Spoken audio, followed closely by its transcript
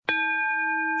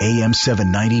AM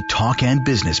 790 Talk and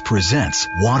Business presents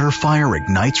WaterFire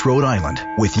Ignites Rhode Island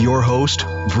with your host,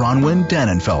 Bronwyn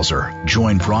Dannenfelser.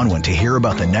 Join Bronwyn to hear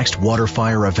about the next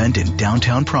WaterFire event in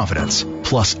downtown Providence,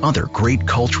 plus other great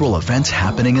cultural events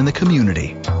happening in the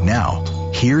community.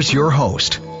 Now, here's your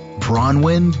host,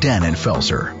 Bronwyn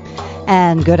Dannenfelser.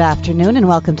 And good afternoon, and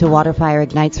welcome to WaterFire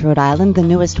Ignites Rhode Island, the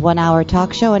newest one-hour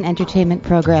talk show and entertainment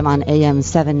program on AM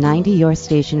 790, your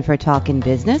station for talk and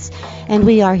business. And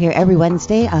we are here every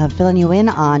Wednesday filling you in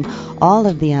on all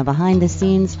of the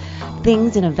behind-the-scenes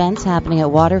things and events happening at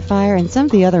WaterFire and some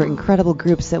of the other incredible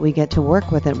groups that we get to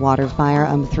work with at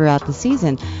WaterFire throughout the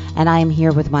season. And I am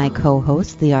here with my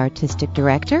co-host, the artistic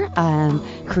director,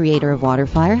 creator of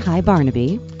WaterFire. Hi,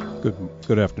 Barnaby.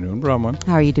 Good afternoon, Bronwyn.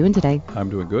 How are you doing today? I'm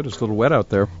doing good. It's a little wet out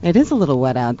there. It is a little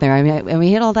wet out there. I mean, and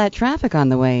we hit all that traffic on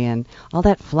the way in, all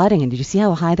that flooding. And did you see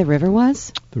how high the river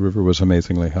was? The river was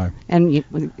amazingly high. And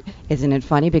isn't it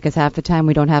funny? Because half the time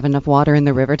we don't have enough water in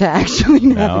the river to actually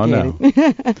navigate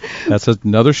it. That's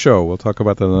another show. We'll talk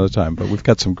about that another time. But we've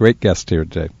got some great guests here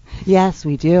today. Yes,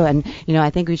 we do. And, I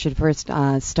think we should first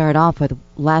start off with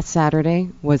last Saturday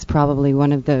was probably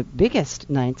one of the biggest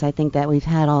nights I think that we've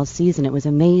had all season. It was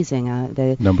amazing.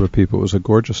 The number of people. It was a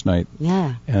gorgeous night.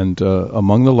 Yeah. And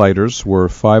among the lighters were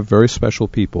 5 very special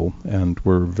people, and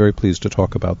we're very pleased to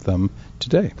talk about them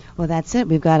today. Well, that's it.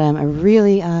 We've got I'm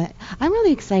really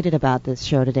excited about this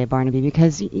show today, Barnaby,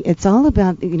 because it's all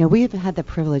about, we've had the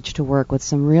privilege to work with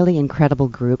some really incredible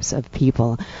groups of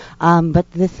people.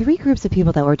 But the 3 groups of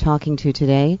people that we're talking to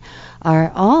today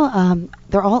are all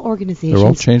they're all organizations. They're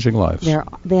all changing lives. They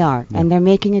are, yeah. And they're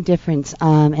making a difference.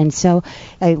 And so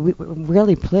we're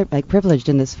really privileged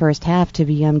in this first half to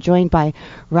be joined by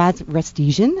Raz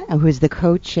Restigian, who is the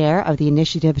co-chair of the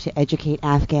Initiative to Educate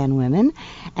Afghan Women,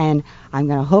 and I'm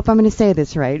going to say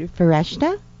this right,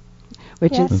 Fareshta,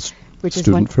 which is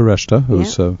student Fareshta,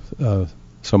 who's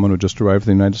someone who just arrived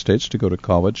in the United States to go to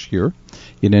college here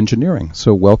in engineering.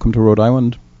 So welcome to Rhode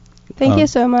Island. Thank you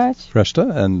so much.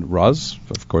 Fareshta and Raz,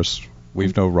 of course,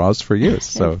 we've known Raz for years.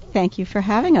 So thank you for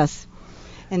having us.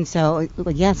 And so,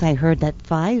 yes, I heard that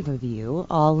 5 of you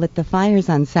all lit the fires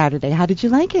on Saturday. How did you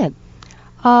like it?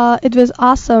 It was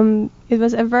awesome. It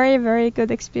was a very, very good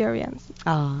experience.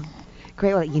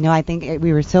 Great. Well, I think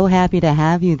we were so happy to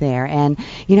have you there. And,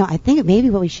 I think maybe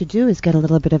what we should do is get a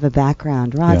little bit of a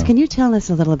background. Roz, Can you tell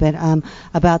us a little bit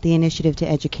about the Initiative to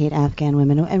Educate Afghan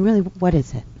Women, and really, what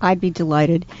is it? I'd be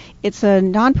delighted. It's a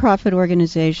nonprofit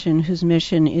organization whose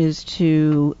mission is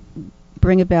to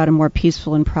bring about a more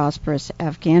peaceful and prosperous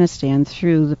Afghanistan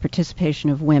through the participation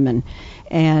of women.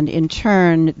 And in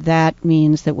turn, that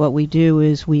means that what we do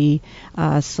is we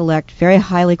select very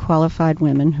highly qualified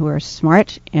women who are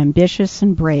smart, ambitious,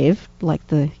 and brave, like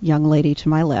the young lady to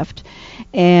my left,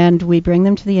 and we bring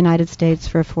them to the United States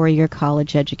for a 4-year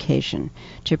college education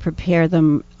to prepare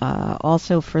them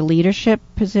also for leadership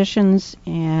positions,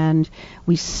 and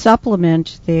we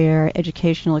supplement their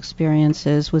educational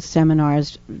experiences with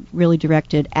seminars really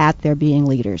directed at their being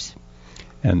leaders.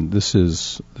 And this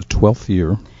is the 12th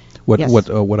year. What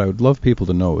I would love people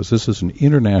to know is this is an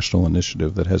international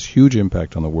initiative that has huge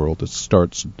impact on the world. It's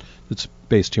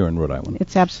based here in Rhode Island.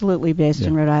 It's absolutely based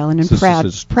in Rhode Island,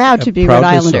 and proud to be Rhode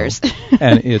Islanders. So.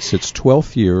 And it's its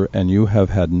 12th year, and you have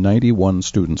had 91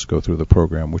 students go through the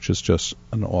program, which is just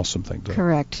an awesome thing to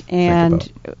Correct.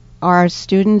 And our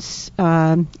students,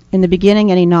 in the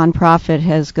beginning, any nonprofit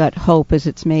has got hope as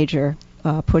its major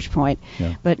push point.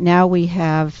 Yeah. But now we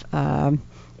have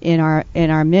in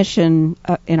our mission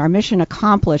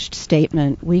accomplished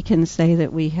statement, we can say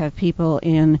that we have people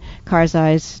in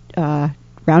Karzai's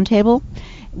roundtable.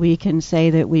 We can say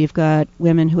that we've got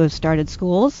women who have started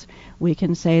schools. We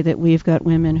can say that we've got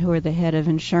women who are the head of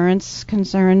insurance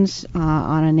concerns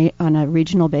on a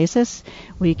regional basis.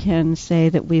 We can say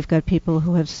that we've got people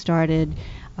who have started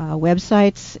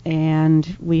websites,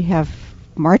 and we have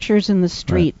marchers in the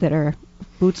street that are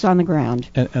boots on the ground.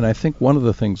 And I think one of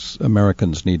the things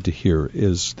Americans need to hear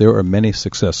is there are many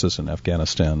successes in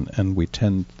Afghanistan, and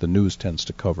the news tends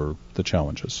to cover the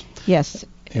challenges. Yes.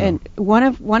 And one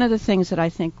of the things that I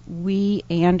think we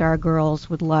and our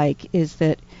girls would like is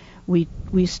that we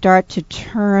start to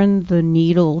turn the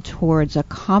needle towards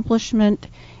accomplishment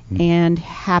and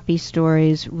happy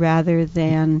stories rather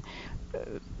than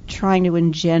trying to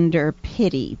engender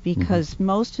pity, because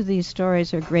most of these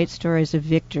stories are great stories of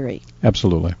victory.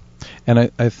 Absolutely. And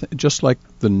just like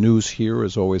the news here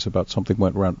is always about something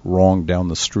went wrong down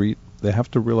the street, they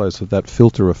have to realize that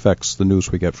filter affects the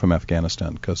news we get from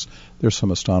Afghanistan, because there's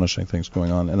some astonishing things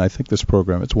going on. And I think this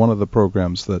program, it's one of the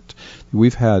programs that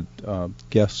we've had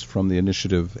guests from the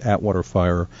initiative at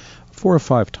WaterFire 4 or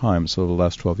 5 times over the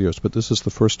last 12 years, but this is the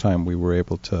first time we were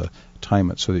able to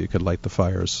time it so that you could light the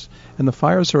fires. And the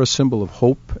fires are a symbol of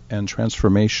hope and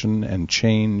transformation and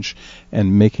change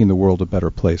and making the world a better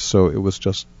place. So it was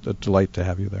just a delight to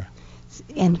have you there.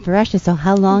 And Varesha, so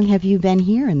how long have you been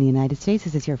here in the United States?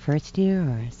 Is this your first year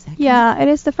or second? Yeah, it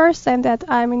is the first time that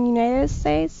I'm in the United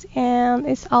States, and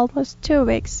it's almost 2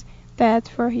 weeks that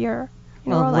we're here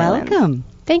in Rhode Island. Welcome.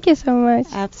 Thank you so much.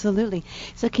 Absolutely.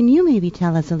 So can you maybe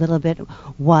tell us a little bit,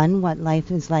 one, what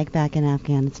life is like back in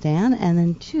Afghanistan, and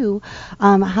then two,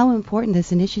 how important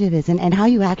this initiative is and how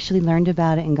you actually learned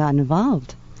about it and got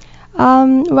involved?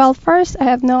 Well, first, I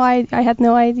had no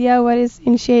idea what is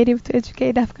Initiative to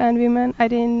Educate Afghan Women. I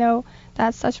didn't know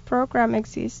that such program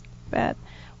exists. But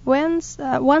once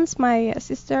my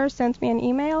sister sent me an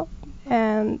email,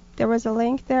 and there was a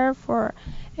link there for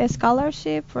a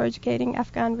scholarship for educating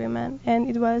Afghan women, and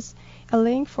it was a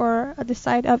link for the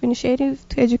site of Initiative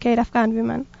to Educate Afghan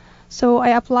Women. So I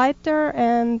applied there,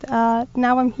 and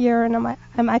now I'm here, and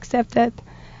I'm accepted,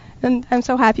 and I'm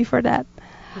so happy for that.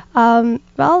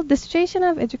 Well, the situation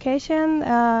of education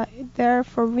there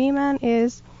for women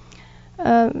is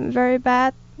very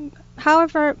bad.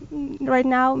 However, right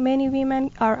now many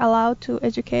women are allowed to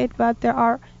educate, but there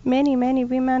are many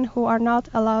women who are not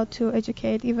allowed to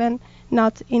educate, even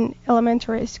not in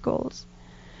elementary schools.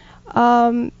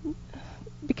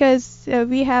 Because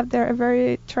we have there a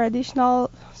very traditional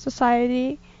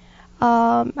society.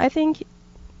 I think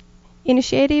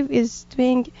Initiative is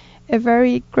doing a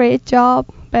very great job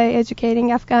by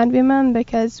educating Afghan women,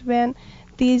 because when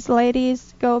these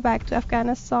ladies go back to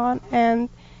Afghanistan and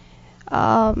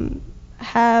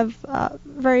have a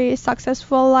very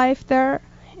successful life there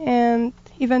and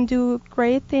even do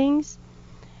great things,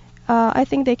 I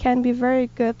think they can be very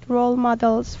good role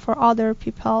models for other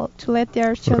people to let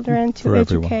their children to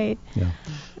educate,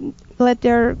 let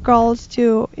their girls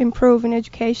to improve in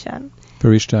education.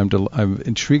 Varesha, I'm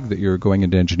intrigued that you're going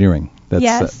into engineering.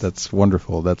 That's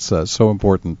wonderful. That's so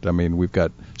important. I mean, we've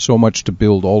got so much to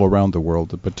build all around the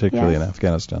world, particularly in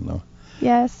Afghanistan, though.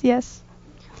 Yes.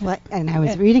 Well, and I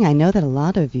was reading, I know that a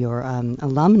lot of your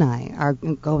alumni are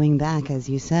going back, as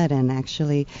you said, and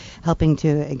actually helping to,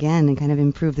 again, kind of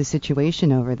improve the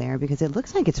situation over there, because it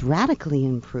looks like it's radically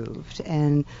improved.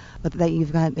 But that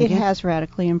you've got... It has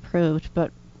radically improved,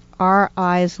 but our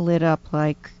eyes lit up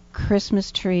like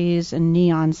Christmas trees and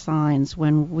neon signs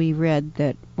when we read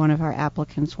that one of our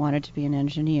applicants wanted to be an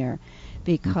engineer,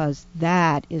 because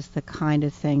that is the kind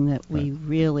of thing that we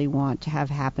really want to have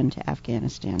happen to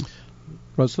Afghanistan.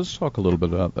 Rose, let's talk a little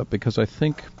bit about that, because I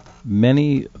think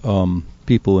many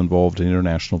people involved in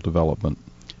international development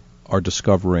are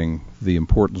discovering the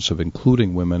importance of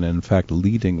including women and, in fact,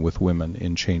 leading with women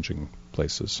in changing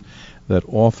places. That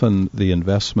often the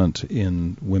investment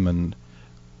in women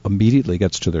immediately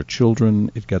gets to their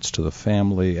children, it gets to the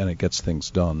family, and it gets things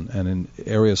done. And in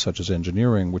areas such as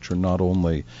engineering, which are not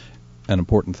only an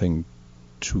important thing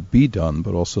to be done,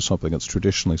 but also something that's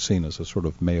traditionally seen as a sort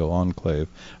of male enclave,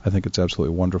 I think it's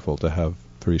absolutely wonderful to have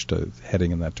Varesha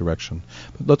heading in that direction.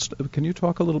 But can you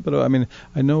talk a little bit? I mean,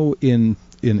 I know in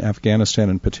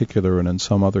Afghanistan in particular, and in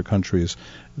some other countries,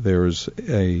 there's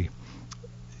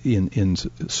in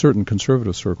certain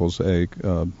conservative circles a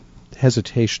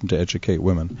hesitation to educate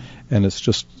women, and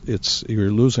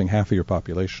you're losing half of your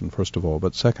population, first of all,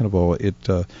 but second of all, it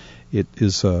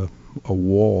is a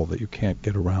wall that you can't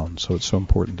get around, so it's so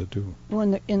important to do.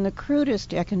 Well, in the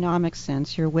crudest economic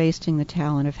sense, you're wasting the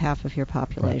talent of half of your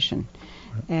population.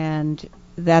 Right. And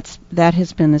that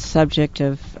has been the subject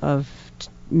of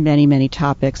many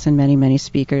topics and many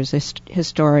speakers,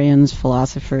 historians,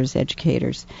 philosophers,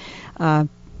 educators.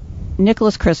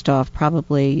 Nicholas Kristof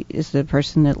probably is the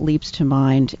person that leaps to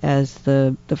mind as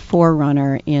the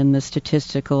forerunner in the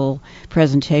statistical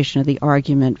presentation of the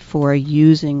argument for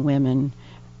using women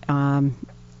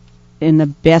in the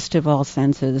best of all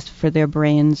senses, for their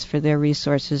brains, for their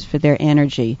resources, for their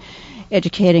energy.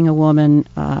 Educating a woman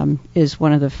is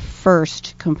one of the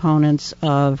first components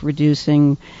of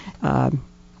reducing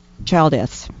child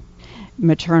deaths,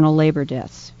 maternal labor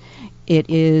deaths. It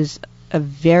is a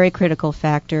very critical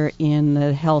factor in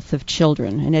the health of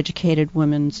children. An educated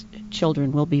woman's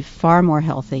children will be far more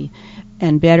healthy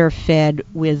and better fed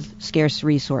with scarce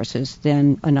resources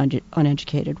than an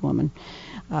uneducated woman.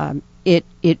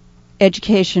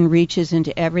 Education reaches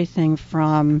into everything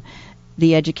from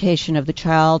the education of the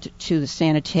child to the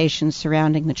sanitation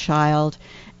surrounding the child,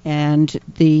 and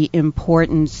the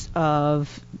importance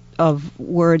of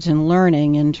words and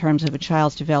learning in terms of a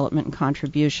child's development and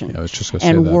contribution, I was just going to say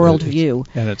and that. worldview.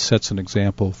 And it sets an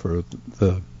example for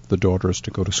the daughters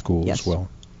to go to school as well.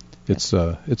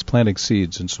 It's planting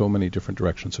seeds in so many different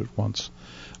directions at once.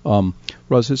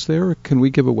 Roz, can we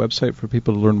give a website for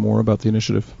people to learn more about the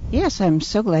initiative? Yes, I'm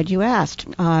so glad you asked.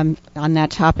 On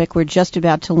that topic, we're just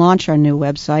about to launch our new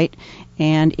website,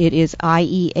 and it is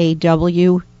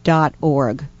IEAW.org.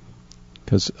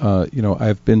 Because,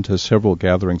 I've been to several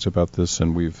gatherings about this,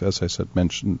 and we've, as I said,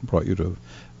 brought you to,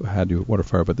 had you at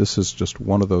WaterFire, but this is just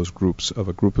one of those groups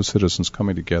of citizens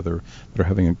coming together that are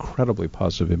having incredibly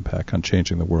positive impact on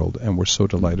changing the world, and we're so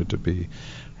delighted to be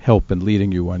help in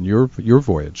leading you on your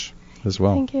voyage as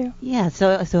well. Thank you. Yeah,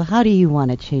 so how do you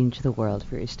want to change the world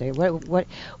for your state? What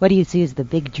do you see as the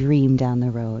big dream down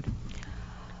the road?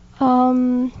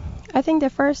 I think the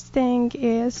first thing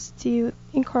is to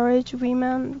encourage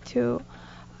women to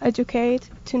educate,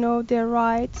 to know their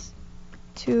rights,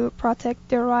 to protect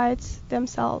their rights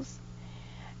themselves.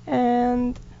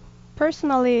 And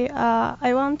personally,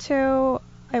 I want to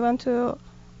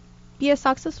be a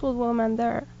successful woman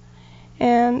there.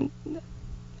 And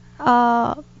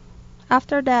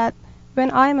after that, when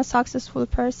I'm a successful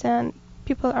person,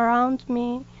 people around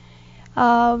me,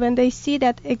 when they see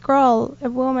that a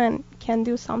woman can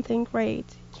do something great,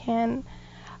 can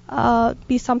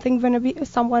be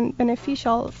someone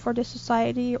beneficial for the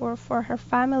society or for her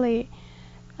family,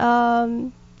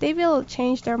 they will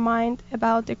change their mind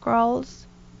about the girls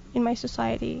in my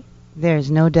society.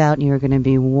 There's no doubt you're going to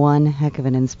be one heck of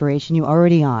an inspiration. You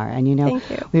already are. And Thank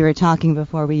you. We were talking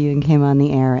before we even came on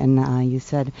the air, and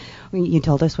you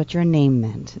told us what your name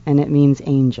meant, and it means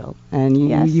angel. And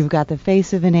you've got the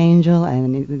face of an angel,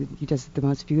 and you just the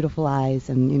most beautiful eyes,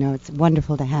 and it's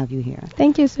wonderful to have you here.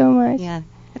 Thank you so much. Yeah.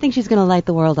 I think she's going to light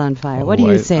the world on fire. What do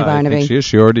you say, Barnaby? I think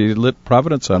she already lit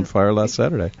Providence on fire last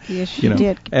Saturday. Yes, she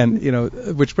did. And,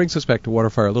 which brings us back to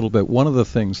WaterFire a little bit. One of the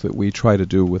things that we try to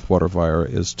do with WaterFire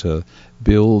is to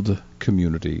build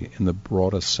community in the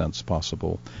broadest sense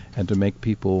possible and to make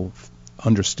people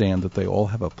understand that they all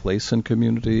have a place in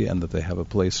community and that they have a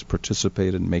place to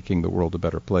participate in making the world a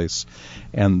better place.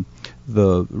 And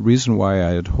the reason why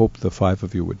I had hoped the five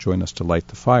of you would join us to light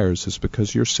the fires is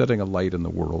because you're setting a light in the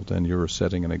world and you're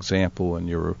setting an example and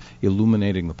you're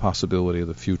illuminating the possibility of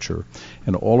the future.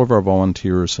 And all of our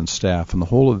volunteers and staff and the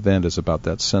whole event is about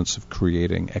that sense of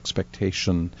creating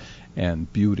expectation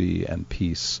and beauty and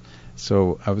peace.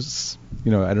 So I was, I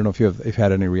don't know if you've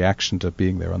had any reaction to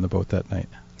being there on the boat that night.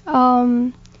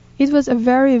 It was a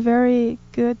very, very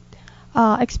good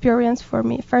experience for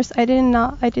me. First, I did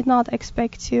not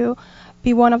expect to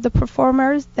be one of the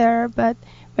performers there, but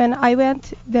when I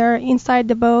went there inside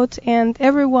the boat and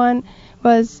everyone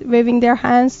was waving their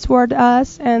hands toward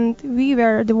us, and we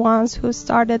were the ones who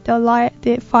started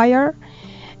the fire,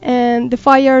 and the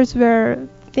fires were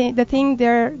the thing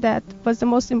there that was the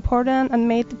most important and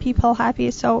made the people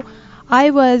happy. So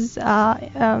I was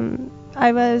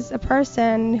a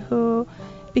person who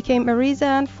became a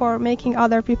reason for making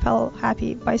other people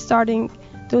happy by starting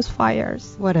those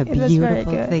fires. What a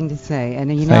beautiful thing to say. And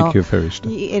thank you, Farishta.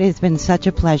 It has been such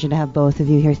a pleasure to have both of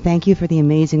you here. Thank you for the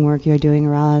amazing work you're doing,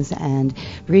 Roz. And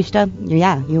Farishta,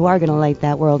 you are going to light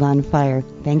that world on fire.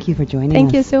 Thank you for joining us.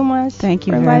 Thank you so much. Thank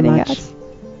you for very inviting much. us.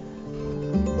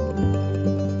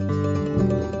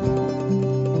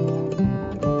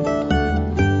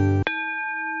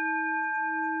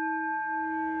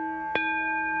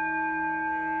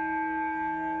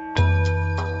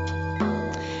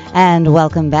 And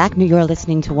welcome back. You're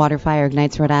listening to WaterFire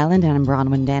Ignites Rhode Island, and I'm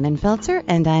Bronwyn Dannenfelser,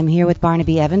 and I'm here with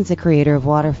Barnaby Evans, the creator of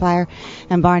WaterFire.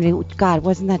 And Barnaby, God,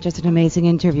 wasn't that just an amazing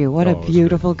interview? What a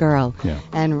beautiful girl. Yeah.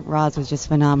 And Roz was just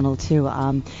phenomenal, too.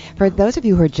 For those of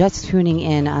you who are just tuning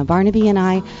in, Barnaby and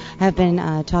I have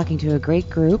been talking to a great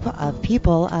group of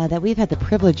people that we've had the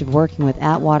privilege of working with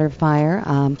at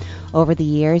WaterFire over the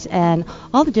years. And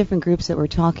all the different groups that we're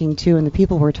talking to and the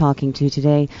people we're talking to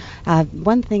today have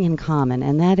one thing in common,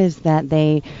 and that is that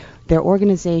their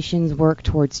organizations work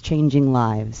towards changing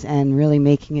lives and really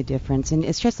making a difference, and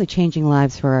especially changing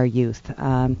lives for our youth.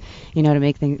 To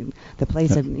make the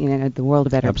place of the world a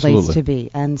better place to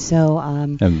be. And so,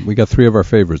 and we got three of our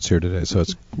favorites here today, so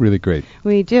it's really great.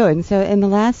 We do. And so, in the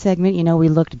last segment, we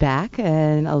looked back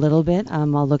and a little bit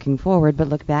while looking forward, but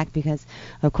looked back because,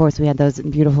 of course, we had those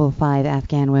beautiful 5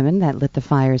 Afghan women that lit the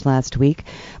fires last week.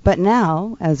 But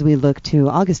now, as we look to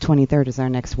August 23rd is our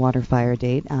next WaterFire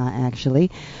date.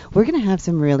 Actually, we're going to have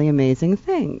some really amazing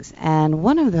things. And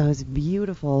one of those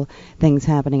beautiful things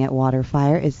happening at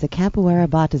WaterFire is the Capoeira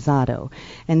Batizado.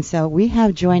 And so we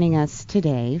have joining us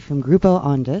today from Grupo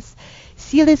Ondas,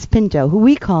 Silas Pinto, who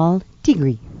we call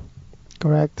Tigri.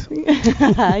 Correct.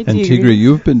 Hi, and Tigri,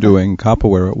 you've been doing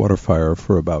capoeira at WaterFire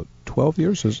for about 12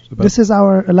 years? This is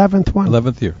our 11th one.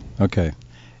 11th year. Okay.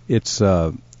 It's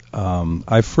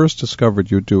I first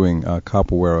discovered you doing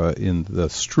capoeira in the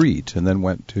street, and then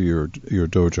went to your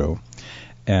dojo.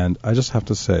 And I just have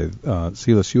to say,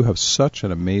 Silas, you have such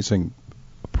an amazing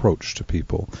approach to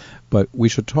people. But we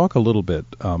should talk a little bit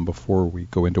before we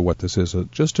go into what this is.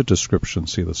 Just a description,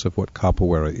 Silas, of what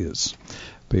capoeira is.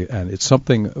 And it's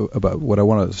something about what I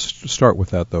want to start with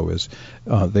that, though, is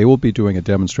they will be doing a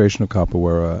demonstration of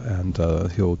capoeira,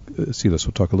 and Silas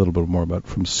will talk a little bit more about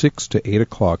from 6 to 8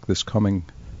 o'clock on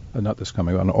August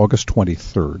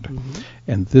 23rd. Mm-hmm.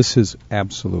 And this is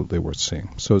absolutely worth seeing.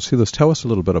 So, Silas, tell us a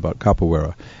little bit about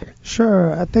capoeira.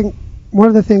 Sure. I think one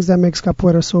of the things that makes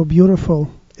capoeira so beautiful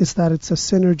is that it's a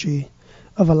synergy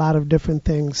of a lot of different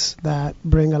things that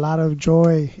bring a lot of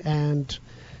joy and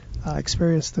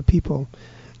experience to people.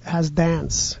 It has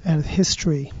dance and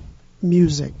history,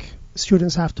 music.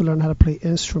 Students have to learn how to play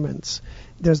instruments.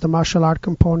 There's the martial art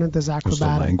component, there's acrobatics.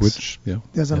 There's a language,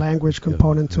 There's a language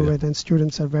component to it, and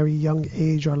students at a very young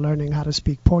age are learning how to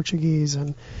speak Portuguese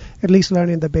and at least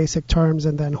learning the basic terms,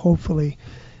 and then hopefully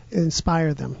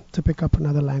inspire them to pick up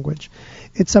another language.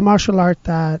 It's a martial art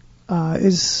that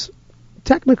is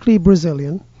technically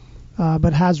Brazilian,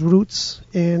 but has roots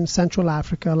in Central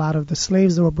Africa. A lot of the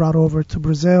slaves that were brought over to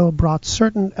Brazil brought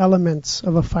certain elements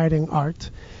of a fighting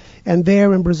art. And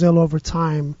there in Brazil over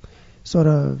time sort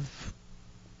of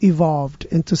evolved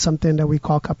into something that we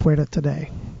call capoeira today.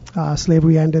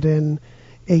 Slavery ended in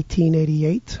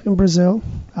 1888 in Brazil.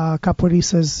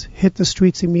 Capoeiristas hit the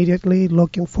streets immediately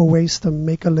looking for ways to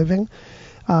make a living.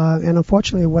 And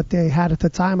unfortunately, what they had at the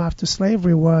time after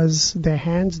slavery was their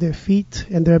hands, their feet,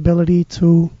 and their ability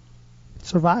to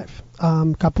survive.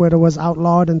 Capoeira was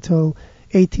outlawed until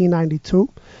 1892,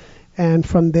 and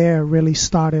from there really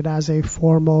started as a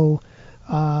formal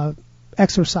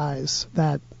exercise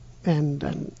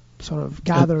and sort of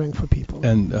gathering for people.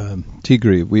 And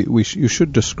Tigri, you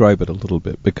should describe it a little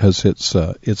bit, because it's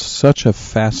such a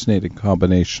fascinating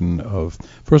combination of,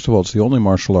 first of all, it's the only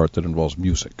martial art that involves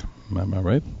music. Am I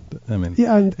right? I mean,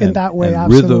 yeah, in that way, and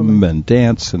absolutely. Rhythm and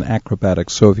dance and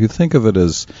acrobatics. So if you think of it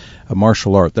as a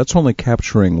martial art, that's only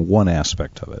capturing one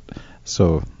aspect of it.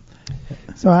 So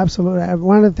absolutely.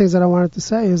 One of the things that I wanted to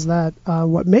say is that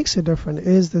what makes it different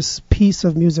is this piece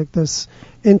of music, this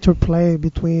interplay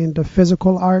between the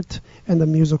physical art and the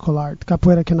musical art.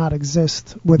 Capoeira cannot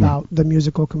exist without the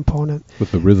musical component.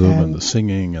 With the rhythm and the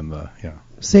singing and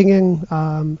singing,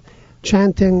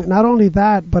 chanting, not only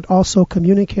that, but also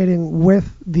communicating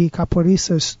with the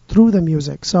capoeiristas through the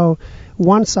music. So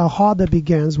once a roda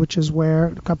begins, which is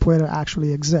where capoeira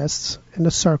actually exists, in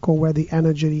a circle where the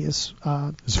energy is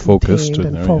focused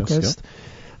and focused,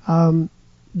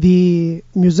 the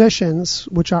musicians,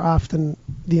 which are often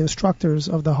the instructors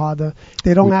of the roda,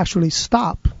 they don't actually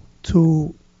stop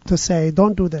to say,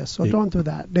 don't do this or don't do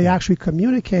that. They actually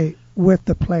communicate with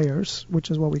the players, which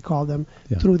is what we call them,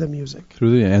 through the music.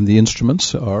 And the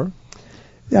instruments are?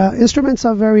 Instruments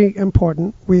are very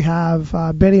important. We have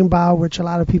berimbau, which a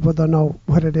lot of people don't know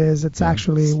what it is. It's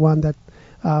actually one that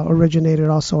originated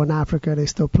also in Africa. They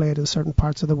still play it in certain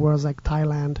parts of the world, like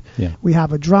Thailand. Yeah. We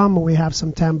have a drum, and we have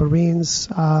some tambourines,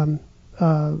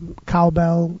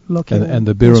 cowbell looking. And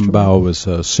the berimbau is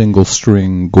a single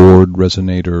string gourd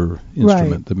resonator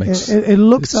instrument that makes it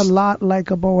looks a lot like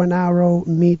a bow and arrow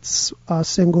meets a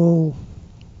single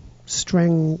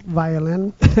string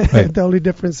violin. Right. The only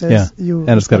difference is and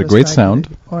it's got a great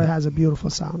sound, or it has a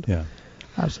beautiful sound. Yeah,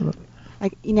 absolutely.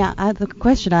 The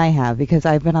question I have, because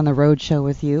I've been on the road show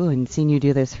with you and seen you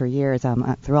do this for years,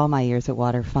 through all my years at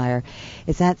WaterFire,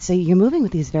 is that so you're moving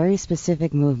with these very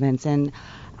specific movements, and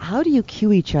how do you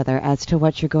cue each other as to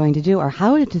what you're going to do, or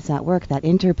how does that work, that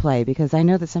interplay? Because I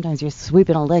know that sometimes you're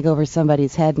sweeping a leg over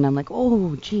somebody's head, and I'm like,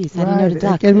 oh, geez, I didn't know to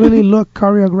duck. It can really look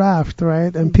choreographed,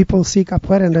 right? And people see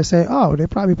capoeira and they say, oh, they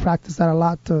probably practice that a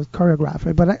lot to choreograph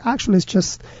it. But actually, it's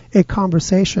just a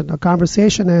conversation. A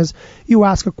conversation is you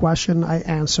ask a question, I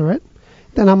answer it.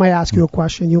 Then I might ask you a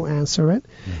question, you answer it.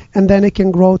 And then it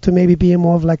can grow to maybe being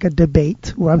more of like a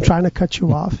debate where I'm trying to cut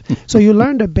you off. So you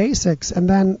learn the basics, and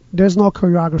then there's no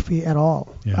choreography at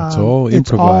all. Yeah, it's all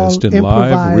improvised in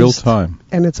live, real time.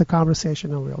 And it's a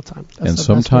conversation in real time. And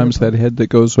sometimes that head that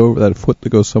goes over, that foot that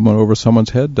goes over someone's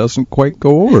head doesn't quite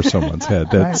go over someone's head.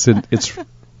 It's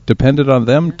dependent on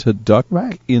them to duck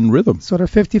in rhythm. Sort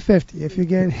of 50-50. If you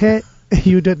get hit,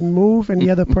 you didn't move, and the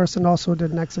other person also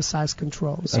didn't exercise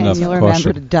control. So and you'll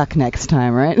remember to duck next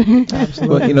time, right?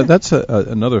 Absolutely. Well, that's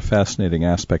another fascinating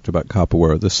aspect about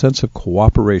capoeira, the sense of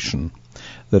cooperation,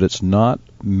 that it's not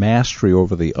mastery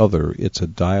over the other, it's a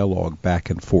dialogue back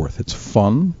and forth. It's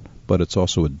fun, but it's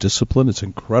also a discipline. It's an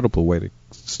incredible way to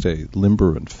stay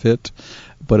limber and fit,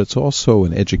 but it's also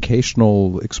an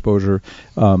educational exposure.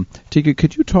 Tika,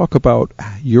 could you talk about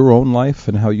your own life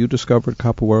and how you discovered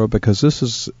capoeira? Because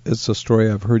it's a story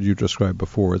I've heard you describe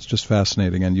before. It's just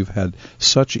fascinating, and you've had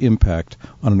such impact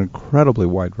on an incredibly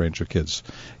wide range of kids.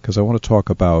 Because I want to talk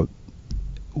about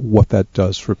what that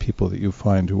does for people that you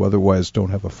find who otherwise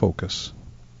don't have a focus.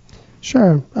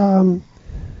 Sure.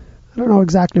 I don't know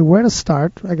exactly where to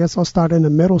start. I guess I'll start in the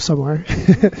middle somewhere,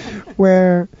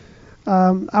 where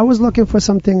I was looking for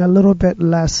something a little bit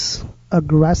less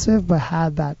aggressive, but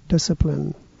had that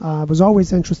discipline. I was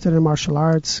always interested in martial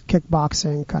arts,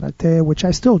 kickboxing, karate, which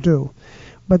I still do.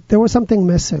 But there was something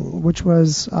missing, which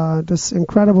was this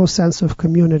incredible sense of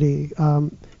community.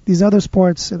 These other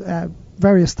sports at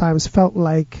various times felt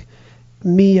like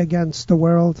me against the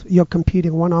world. You're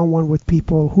competing one-on-one with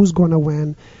people. Who's going to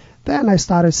win? Then I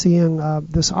started seeing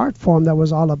this art form that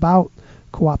was all about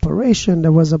cooperation,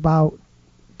 that was about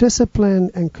discipline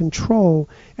and control,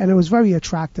 and it was very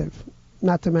attractive,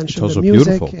 not to mention the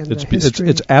music beautiful. And the history.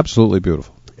 It's absolutely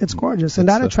beautiful. It's gorgeous, and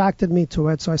that attracted me to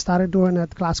it. So I started doing it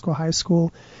at Classical High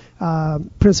School.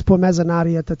 Principal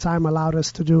Mezzanati at the time allowed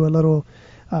us to do a little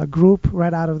group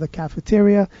right out of the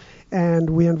cafeteria, and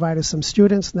we invited some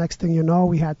students. Next thing you know,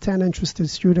 we had 10 interested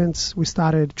students. We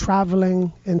started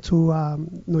traveling into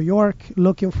New York,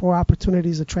 looking for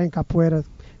opportunities to train capoeira.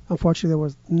 Unfortunately, there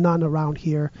was none around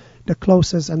here. The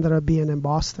closest ended up being in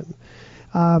Boston.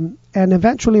 And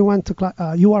eventually went to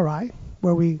URI,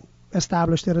 where we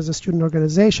established it as a student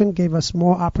organization, gave us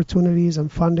more opportunities and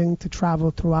funding to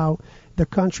travel throughout the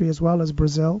country as well as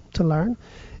Brazil to learn,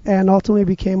 and ultimately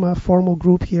became a formal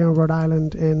group here in Rhode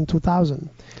Island in 2000.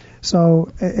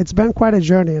 So it's been quite a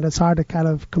journey, and it's hard to kind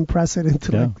of compress it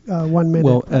into 1 minute.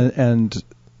 Well, and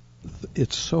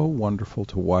it's so wonderful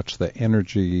to watch the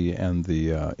energy and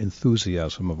the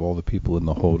enthusiasm of all the people in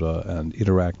the Roda and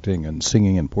interacting and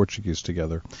singing in Portuguese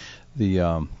together.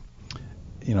 You've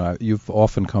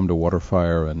often come to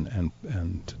WaterFire and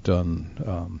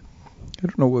done. I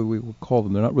don't know what we would call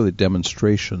them. They're not really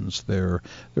demonstrations. They're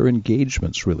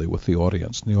engagements, really, with the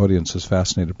audience. And the audience is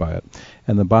fascinated by it.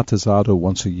 And the Batizado,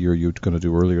 once a year, you're going to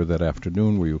do earlier that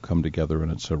afternoon, where you come together,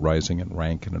 and it's a rising in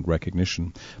rank and in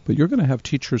recognition. But you're going to have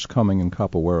teachers coming in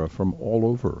capoeira from all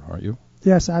over, aren't you?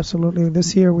 Yes, absolutely.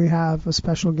 This year we have a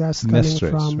special guest coming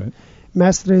from right?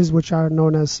 Mestres, which are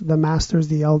known as the masters,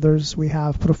 the elders. We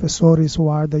have professores, who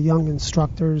are the young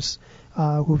instructors,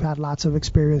 who've had lots of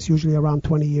experience, usually around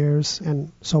 20 years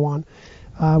and so on.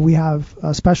 We have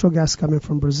a special guest coming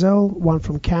from Brazil, one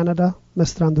from Canada,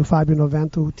 Mestrando Fabio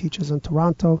Novento, who teaches in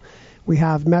Toronto. We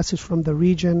have message from the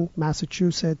region,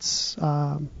 Massachusetts,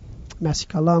 Messi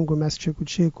Calango, Messi Chico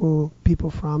Chico,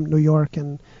 people from New York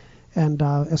and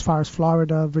as far as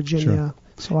Florida, Virginia. Sure.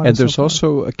 And there's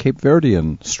also a Cape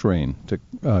Verdean strain to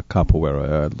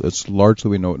capoeira. It's largely,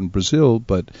 we know it in Brazil,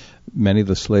 but many of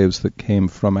the slaves that came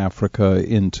from Africa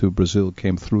into Brazil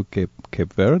came through Cape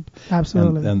Verde.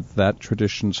 Absolutely. And that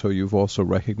tradition, so you've also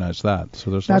recognized that. So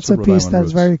there's that's lots of a piece Rhode Island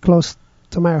that's roots. very close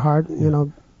to my heart,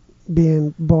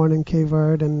 being born in Cape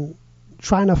Verde and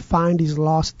trying to find these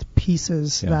lost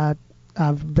pieces that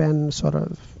have been sort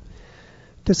of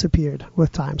disappeared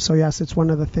with time. So yes, it's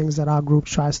one of the things that our group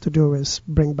tries to do, is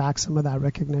bring back some of that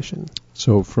recognition.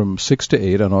 So from 6 to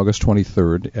 8 on August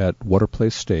 23rd at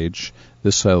Waterplace Stage,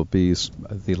 this will be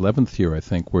the 11th year, I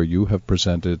think, where you have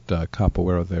presented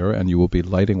capoeira there, and you will be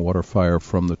lighting WaterFire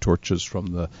from the torches from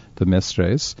the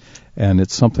mestres. And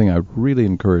it's something I really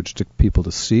encourage people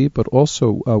to see, but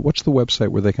also what's the website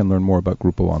where they can learn more about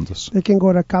Grupo Ondas? They can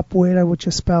go to capoeira, which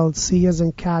is spelled C as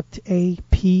in cat, A,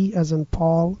 P as in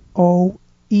Paul, O,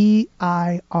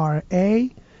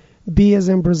 EIRA, B as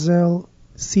in Brazil,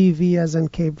 CV as in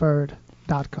Cape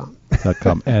Verde.com.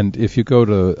 And if you go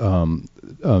to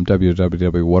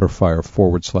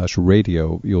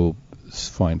www.waterfire.com/radio, you'll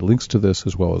find links to this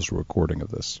as well as a recording of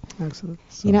this. Excellent.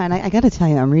 So. And I got to tell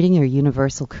you, I'm reading your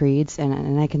universal creeds,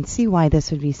 and I can see why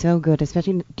this would be so good,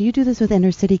 especially, do you do this with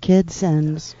inner city kids?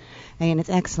 And yes. And it's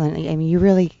excellent. I mean, you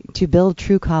really, to build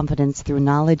true confidence through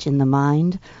knowledge in the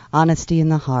mind, honesty in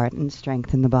the heart, and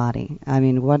strength in the body. I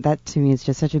mean, that to me is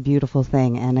just such a beautiful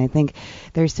thing. And I think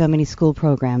there's so many school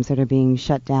programs that are being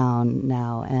shut down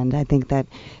now. And I think that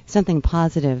something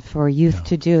positive for youth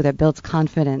to do that builds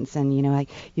confidence. And,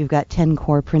 you've got 10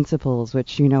 core principles,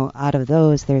 which, out of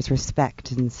those, there's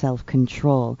respect and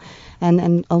self-control.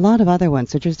 And a lot of other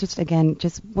ones, which is just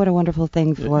what a wonderful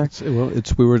thing for...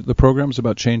 The program's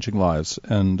about changing lives. lives.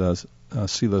 And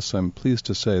Silas, I'm pleased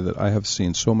to say that I have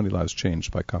seen so many lives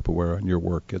changed by capoeira and your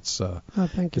work. It's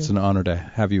it's an honor to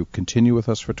have you continue with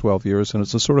us for 12 years, and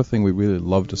it's the sort of thing we really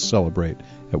love to celebrate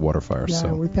at WaterFire. Yeah,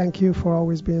 so we thank you for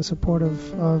always being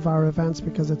supportive of our events,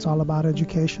 because it's all about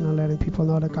education and letting people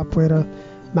know that capoeira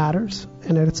matters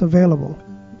and that it's available.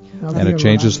 And it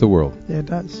changes the world. It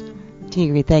does.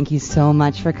 Tigri, thank you so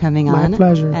much for coming on. My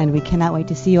pleasure. And we cannot wait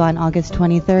to see you on August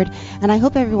 23rd. And I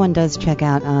hope everyone does check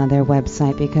out their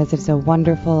website, because it's a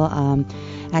wonderful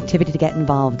activity to get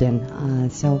involved in.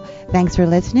 So thanks for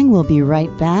listening. We'll be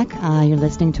right back. You're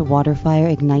listening to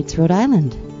WaterFire Ignites Rhode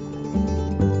Island.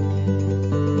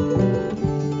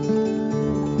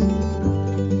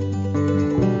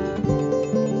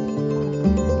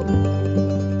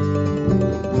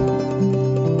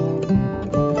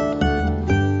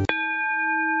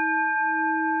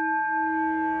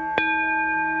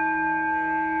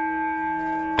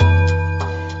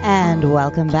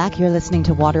 Welcome back. You're listening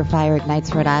to WaterFire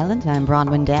Ignites Rhode Island. I'm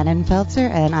Bronwyn Dannenfelser,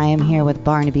 and I am here with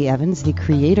Barnaby Evans, the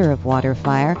creator of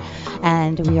WaterFire.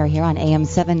 And we are here on AM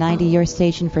 790, your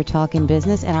station for talk and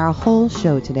business. And our whole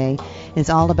show today is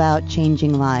all about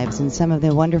changing lives and some of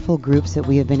the wonderful groups that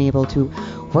we have been able to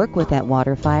work with at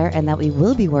WaterFire and that we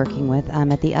will be working with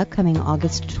at the upcoming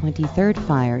August 23rd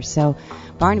fire. So,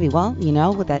 Barnaby, well, you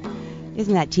know,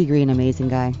 isn't that Tigri an amazing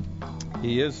guy?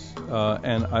 He is.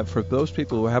 And for those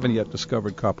people who haven't yet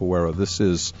discovered capoeira, this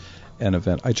is an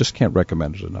event. I just can't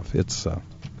recommend it enough. It's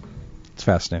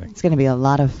fascinating. It's going to be a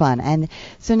lot of fun. And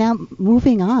so now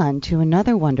moving on to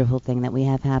another wonderful thing that we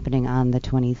have happening on the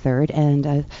 23rd. And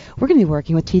we're going to be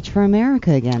working with Teach for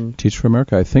America again. Teach for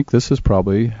America. I think this is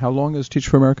probably, how long has Teach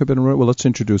for America been around? Well, let's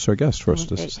introduce our guest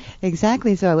first.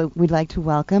 Exactly. So we'd like to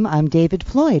welcome David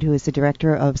Floyd, who is the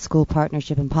Director of School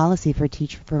Partnership and Policy for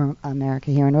Teach for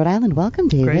America here in Rhode Island. Welcome,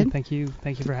 David. Great. Thank you.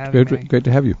 Thank you for having me. Great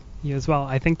to have you. You as well.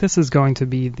 I think this is going to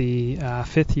be the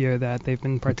fifth year that they've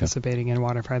been participating in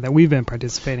WaterFire, that we've been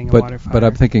participating in WaterFire. But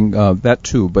I'm thinking that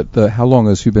too, but how long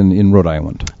has you been in Rhode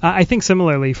Island? I think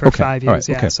similarly for 5 years, right,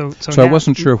 yeah. Okay. So I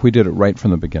wasn't sure if we did it right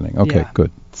from the beginning. Okay, yeah.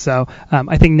 Good. So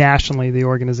I think nationally the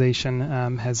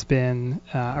organization has been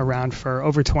around for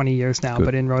over 20 years now,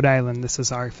 but in Rhode Island this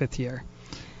is our fifth year.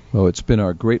 Well, it's been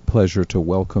our great pleasure to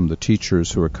welcome the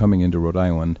teachers who are coming into Rhode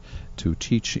Island to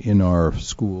teach in our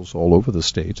schools all over the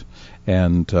state,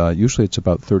 and usually it's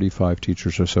about 35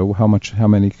 teachers or so. How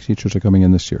many teachers are coming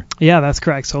in this year? Yeah, that's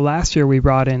correct. So last year we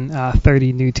brought in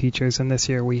 30 new teachers, and this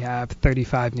year we have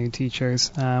 35 new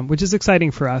teachers, which is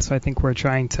exciting for us. So I think we're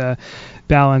trying to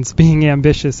balance being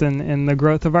ambitious in the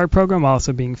growth of our program, while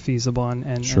also being feasible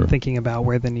and thinking about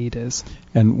where the need is.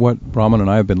 And what Brahman and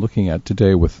I have been looking at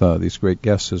today with these great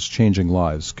guests is changing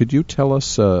lives. Could you tell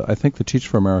us, I think the Teach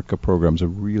for America program is a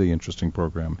really interesting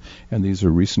program, and these are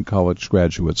recent college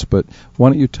graduates, but why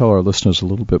don't you tell our listeners a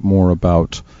little bit more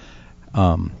about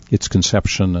its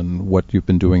conception and what you've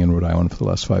been doing in Rhode Island for the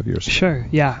last 5 years? Sure,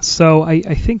 yeah. So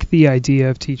I think the idea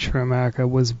of Teach for America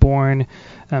was born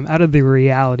out of the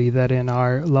reality that in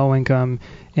our low-income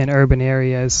and urban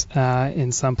areas,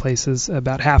 in some places,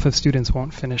 about half of students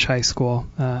won't finish high school.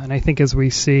 And I think as we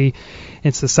see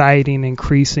in society an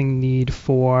increasing need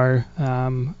for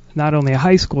not only a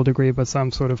high school degree, but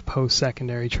some sort of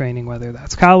post-secondary training, whether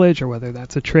that's college or whether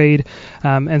that's a trade.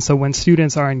 And so when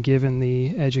students aren't given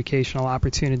the educational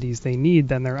opportunities they need,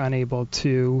 then they're unable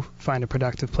to find a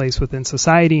productive place within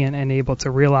society and able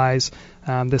to realize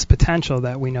this potential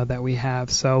that we know that we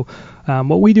have. So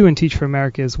what we do in Teach for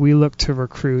America is we look to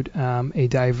recruit a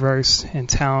diverse and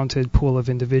talented pool of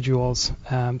individuals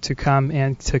to come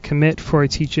and to commit for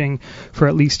teaching for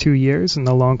at least 2 years in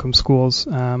the low-income schools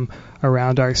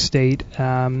around our state.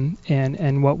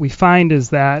 And what we find is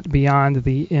that beyond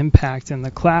the impact in the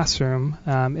classroom,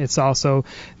 it's also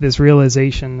this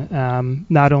realization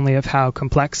not only of how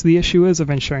complex the issue is of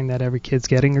ensuring that every kid's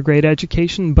getting a great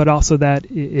education, but also that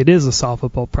it is a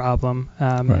solvable problem.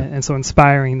 And so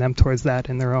inspiring them towards that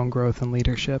in their own growth and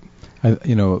leadership.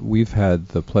 We've had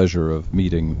the pleasure of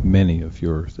meeting many of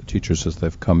your teachers as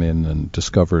they've come in and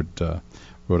discovered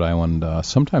Rhode Island.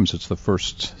 Sometimes it's the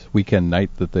first weekend night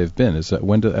that they've been.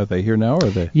 Are they here now? Or are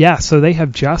they? Yeah, so they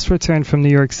have just returned from New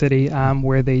York City,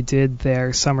 where they did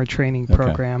their summer training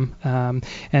program. And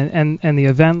the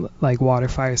event like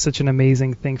WaterFire is such an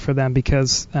amazing thing for them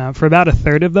because for about a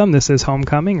third of them, this is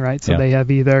homecoming, right? So they have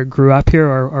either grew up here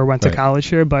or went to college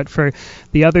here. But for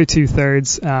the other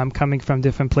 2/3 coming from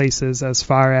different places as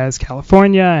far as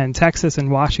California and Texas and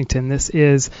Washington, this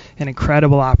is an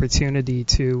incredible opportunity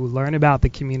to learn about the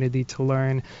community to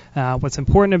learn what's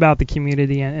important about the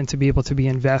community and to be able to be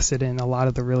invested in a lot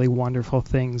of the really wonderful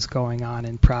things going on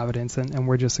in Providence. And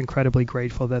we're just incredibly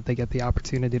grateful that they get the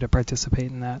opportunity to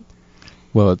participate in that.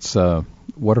 Well, it's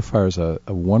WaterFire is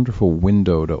a wonderful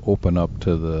window to open up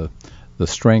to the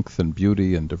strength and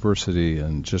beauty and diversity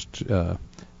and just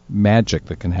magic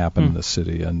that can happen in the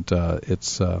city. And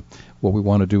it's what we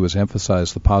want to do is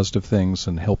emphasize the positive things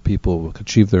and help people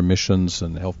achieve their missions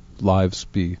and help lives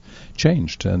be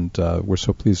changed. And we're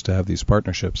so pleased to have these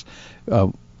partnerships.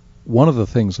 One of the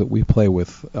things that we play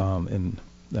with,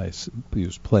 I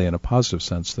use play in a positive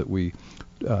sense, that we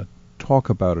talk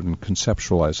about it in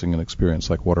conceptualizing an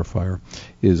experience like WaterFire,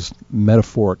 is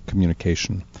metaphoric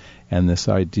communication. And this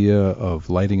idea of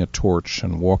lighting a torch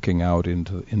and walking out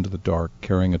into the dark,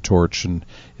 carrying a torch, and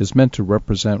is meant to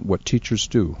represent what teachers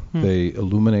do. They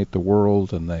illuminate the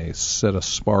world and they set a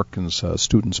spark in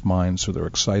students' minds so they're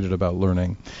excited about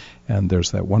learning. And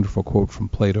there's that wonderful quote from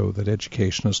Plato that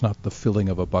education is not the filling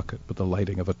of a bucket, but the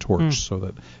lighting of a torch, so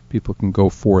that people can go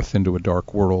forth into a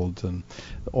dark world. And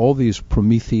all these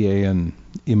Promethean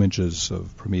images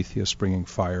of Prometheus bringing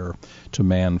fire to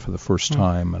man for the first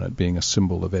time, and it being a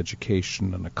symbol of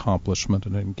education and accomplishment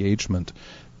and engagement.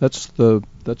 That's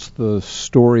the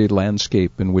story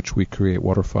landscape in which we create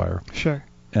WaterFire. Sure.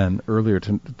 And earlier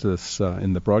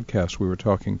in the broadcast, we were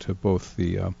talking to both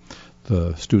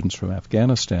the students from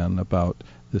Afghanistan about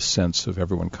this sense of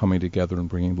everyone coming together and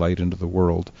bringing light into the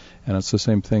world. And it's the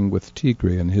same thing with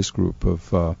Tigre and his group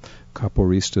of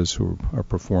capoeiristas who are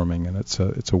performing. And it's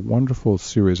a wonderful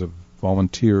series of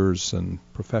volunteers and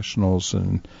professionals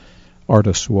and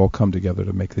artists who all come together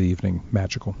to make the evening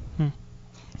magical.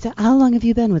 So how long have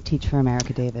you been with Teach for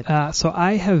America, David? So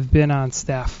I have been on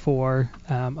staff for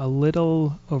a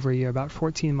little over a year, about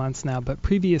 14 months now. But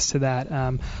previous to that,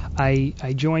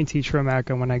 I joined Teach for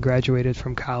America when I graduated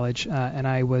from college, and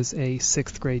I was a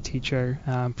 6th grade teacher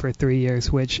for 3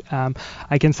 years, which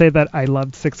I can say that I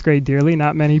loved 6th grade dearly.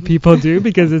 Not many people do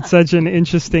because it's such an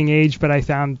interesting age, but I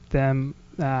found them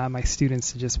my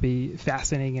students to just be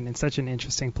fascinating and in such an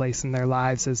interesting place in their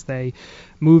lives as they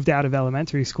moved out of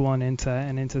elementary school and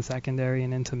into secondary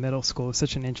and into middle school. It was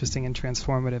such an interesting and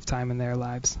transformative time in their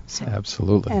lives. So.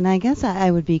 Absolutely. And I guess I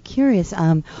would be curious,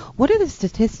 what are the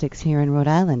statistics here in Rhode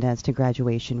Island as to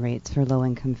graduation rates for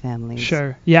low-income families?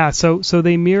 Sure. Yeah, so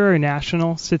they mirror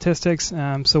national statistics.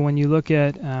 So when you look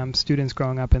at students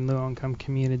growing up in low-income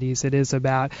communities, it is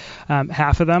about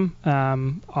half of them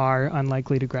are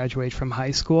unlikely to graduate from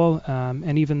high school,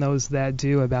 and even those that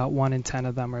do, about 1 in 10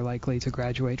 of them are likely to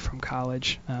graduate from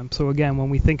college. So again, when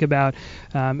we think about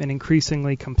an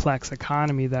increasingly complex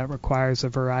economy that requires a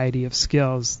variety of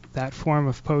skills, that form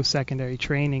of post-secondary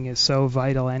training is so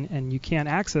vital, and you can't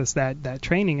access that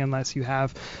training unless you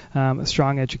have a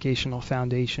strong educational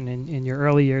foundation in your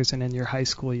early years and in your high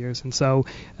school years. And so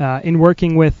in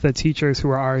working with the teachers who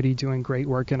are already doing great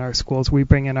work in our schools, we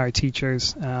bring in our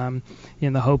teachers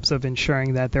in the hopes of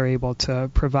ensuring that they're able to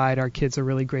provide our kids a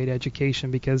really great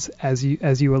education, because as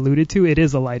you alluded to, it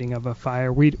is a lighting of a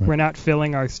fire. We're not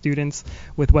filling our students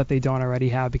with what they don't already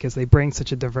have, because they bring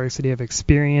such a diversity of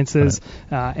experiences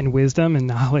and wisdom and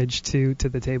knowledge to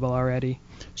the table already.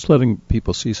 It's letting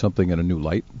people see something in a new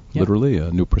light, literally,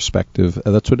 a new perspective.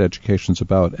 That's what education's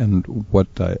about. And what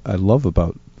I love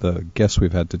about the guests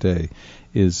we've had today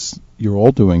is you're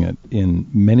all doing it in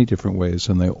many different ways,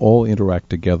 and they all interact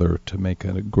together to make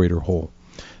a greater whole.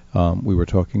 We were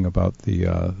talking about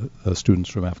the students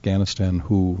from Afghanistan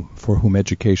for whom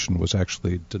education was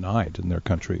actually denied in their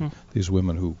country. These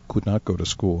women who could not go to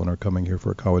school and are coming here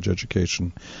for a college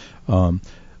education.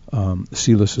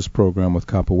 Silas's program with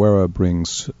Capoeira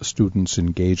brings students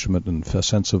engagement and a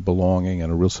sense of belonging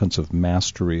and a real sense of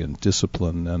mastery and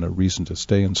discipline and a reason to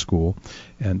stay in school.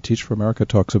 And Teach for America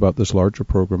talks about this larger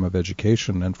program of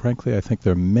education. And frankly, I think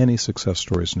there are many success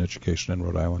stories in education in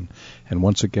Rhode Island. And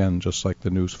once again, just like the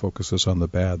news focuses on the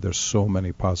bad, there's so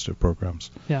many positive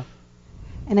programs. Yeah.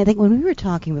 And I think when we were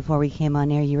talking before we came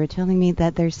on air, you were telling me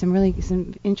that there's some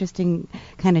interesting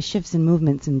kind of shifts and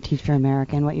movements in Teach for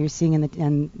America and what you're seeing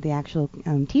in the actual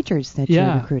teachers that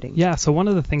you're recruiting. Yeah, so one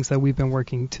of the things that we've been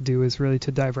working to do is really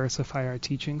to diversify our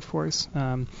teaching force.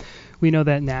 We know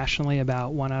that nationally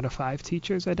about 1 out of 5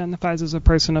 teachers identifies as a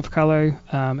person of color,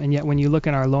 and yet when you look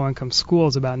in our low-income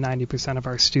schools, about 90% of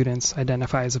our students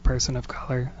identify as a person of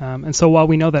color. And so while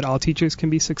we know that all teachers can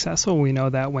be successful, we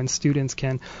know that when students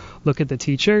can look at the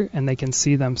teacher and they can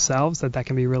see themselves, that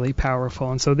can be really powerful.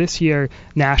 And so this year,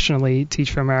 nationally,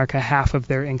 Teach for America, half of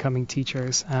their incoming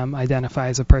teachers identify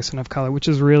as a person of color, which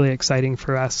is really exciting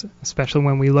for us, especially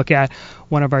when we look at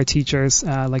one of our teachers,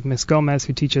 like Ms. Gomez,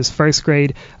 who teaches first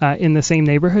grade in in the same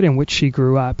neighborhood in which she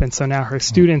grew up. And so now her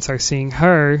students are seeing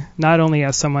her not only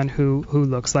as someone who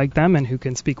looks like them and who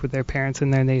can speak with their parents in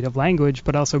their native language,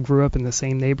 but also grew up in the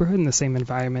same neighborhood, in the same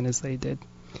environment as they did.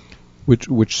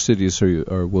 Which cities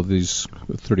will these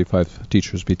 35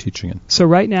 teachers be teaching in? So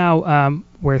right now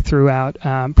we're throughout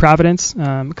Providence,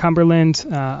 Cumberland,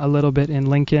 a little bit in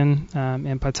Lincoln,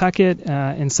 in Pawtucket,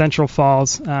 in Central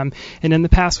Falls, and in the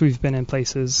past we've been in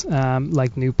places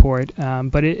like Newport,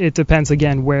 but it depends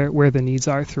again where the needs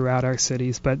are throughout our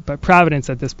cities. But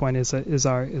Providence at this point is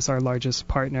our largest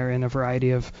partner in a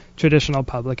variety of traditional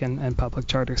public and public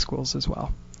charter schools as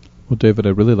well. Well, David,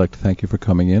 I'd really like to thank you for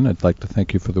coming in. I'd like to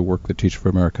thank you for the work that Teach for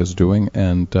America is doing.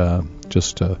 And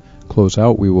just to close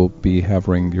out, we will be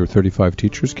having your 35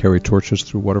 teachers carry torches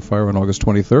through WaterFire on August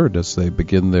 23rd as they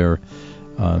begin their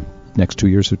next 2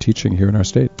 years of teaching here in our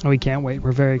state. We can't wait.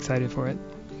 We're very excited for it.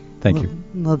 Thank you.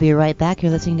 We'll be right back.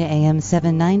 You're listening to AM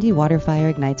 790, WaterFire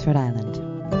Ignites Rhode Island.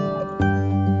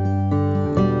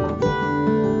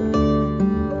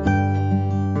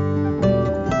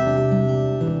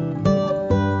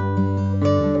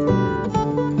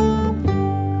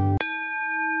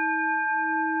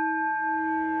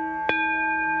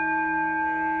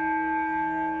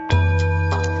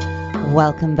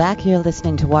 Welcome back. You're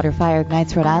listening to WaterFire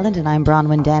Ignites Rhode Island, and I'm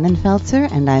Bronwyn Dannenfelser,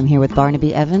 and I'm here with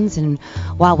Barnaby Evans. And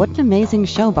wow, what an amazing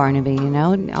show, Barnaby,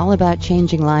 all about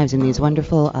changing lives in these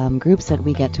wonderful groups that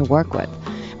we get to work with.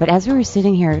 But as we were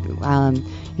sitting here,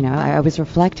 I was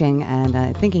reflecting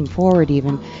and thinking forward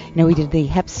even, we did the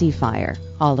Hep C fire,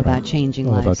 all about changing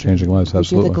lives. All about changing lives,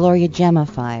 absolutely. We did the Gloria Gemma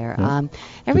fire. Yeah.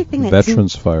 Everything the that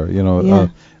Veterans fire,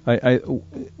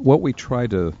 what we try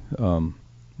to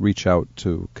reach out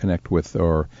to connect with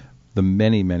are the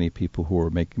many, many people who are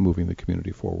moving the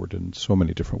community forward in so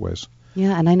many different ways.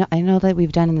 Yeah, and I know that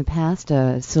we've done in the past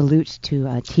a salute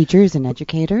to teachers and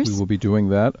educators. We will be doing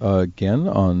that again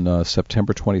on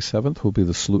September 27th. Will be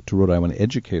the salute to Rhode Island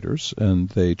educators, and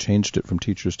they changed it from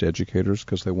teachers to educators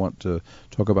because they want to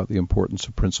talk about the importance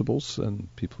of principals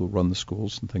and people who run the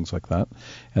schools and things like that.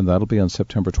 And that'll be on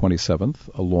September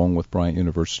 27th, along with Bryant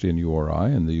University and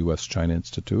URI and the U.S.-China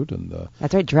Institute. And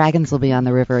that's right. Dragons will be on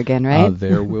the river again, right?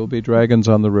 There will be dragons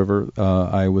on the river.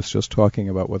 I was just talking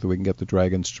about whether we can get the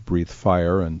dragons to breathe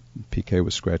fire, and PK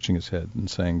was scratching his head and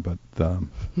saying, but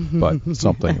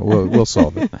something. We'll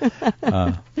solve it.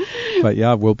 But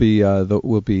yeah, we'll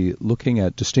be looking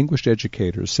at distinguished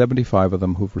educators, 75 of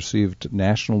them who've received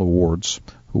national awards,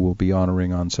 who will be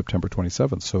honoring on September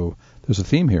 27th. So there's a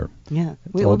theme here. Yeah.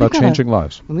 It's all about changing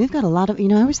lives. We've got a lot of,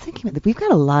 I was thinking that we've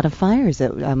got a lot of fires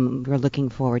that we're looking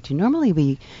forward to. Normally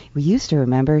we used to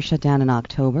remember shut down in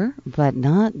October, but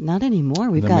not anymore.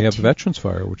 We have the Veterans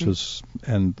Fire, which is,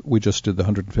 and we just did the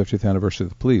 150th anniversary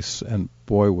of the police, and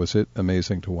boy, was it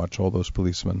amazing to watch all those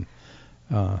policemen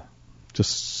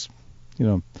just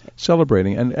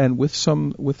celebrating, and with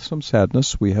some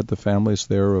sadness. We had the families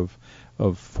there of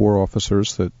 4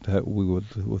 officers that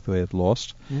they had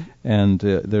lost, and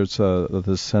there's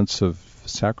this sense of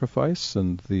sacrifice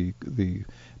and the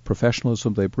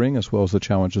professionalism they bring, as well as the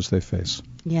challenges they face.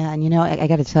 Yeah, and I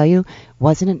got to tell you,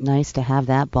 wasn't it nice to have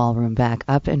that ballroom back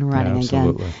up and running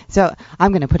again? So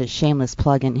I'm going to put a shameless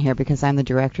plug in here because I'm the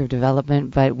director of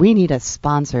development, but we need a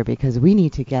sponsor because we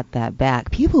need to get that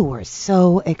back. People were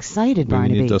so excited,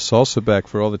 Barnaby. We need a salsa back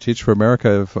for all the Teach for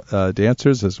America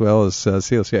dancers as well as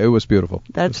CLC. It was beautiful.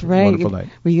 That's right. A wonderful night.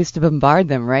 We used to bombard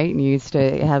them, right? And you used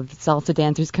to have salsa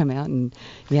dancers come out, and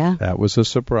yeah. That was a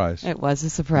surprise. It was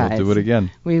a surprise. We'll do it again.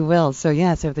 We will. So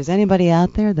if there's anybody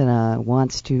out there that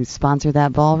wants to sponsor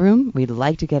that ballroom, we'd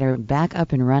like to get her back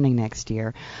up and running next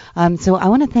year. So I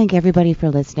want to thank everybody for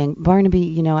listening.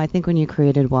 Barnaby, I think when you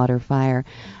created WaterFire,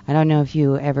 I don't know if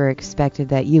you ever expected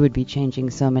that you would be changing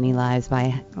so many lives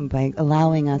by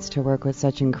allowing us to work with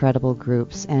such incredible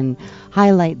groups and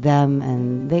highlight them,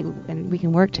 and we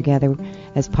can work together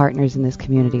as partners in this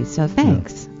community. So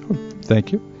thanks. Yeah.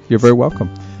 Thank you. You're very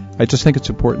welcome. I just think it's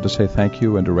important to say thank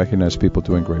you and to recognize people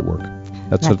doing great work.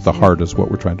 That's at the heart is what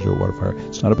we're trying to do at WaterFire.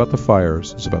 It's not about the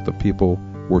fires. It's about the people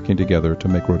working together to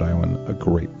make Rhode Island a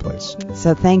great place.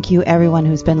 So thank you, everyone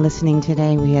who's been listening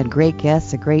today. We had great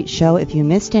guests, a great show. If you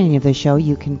missed any of the show,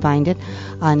 you can find it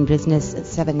on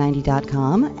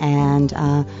business790.com.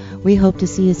 And we hope to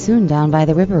see you soon down by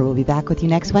the river. We'll be back with you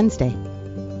next Wednesday.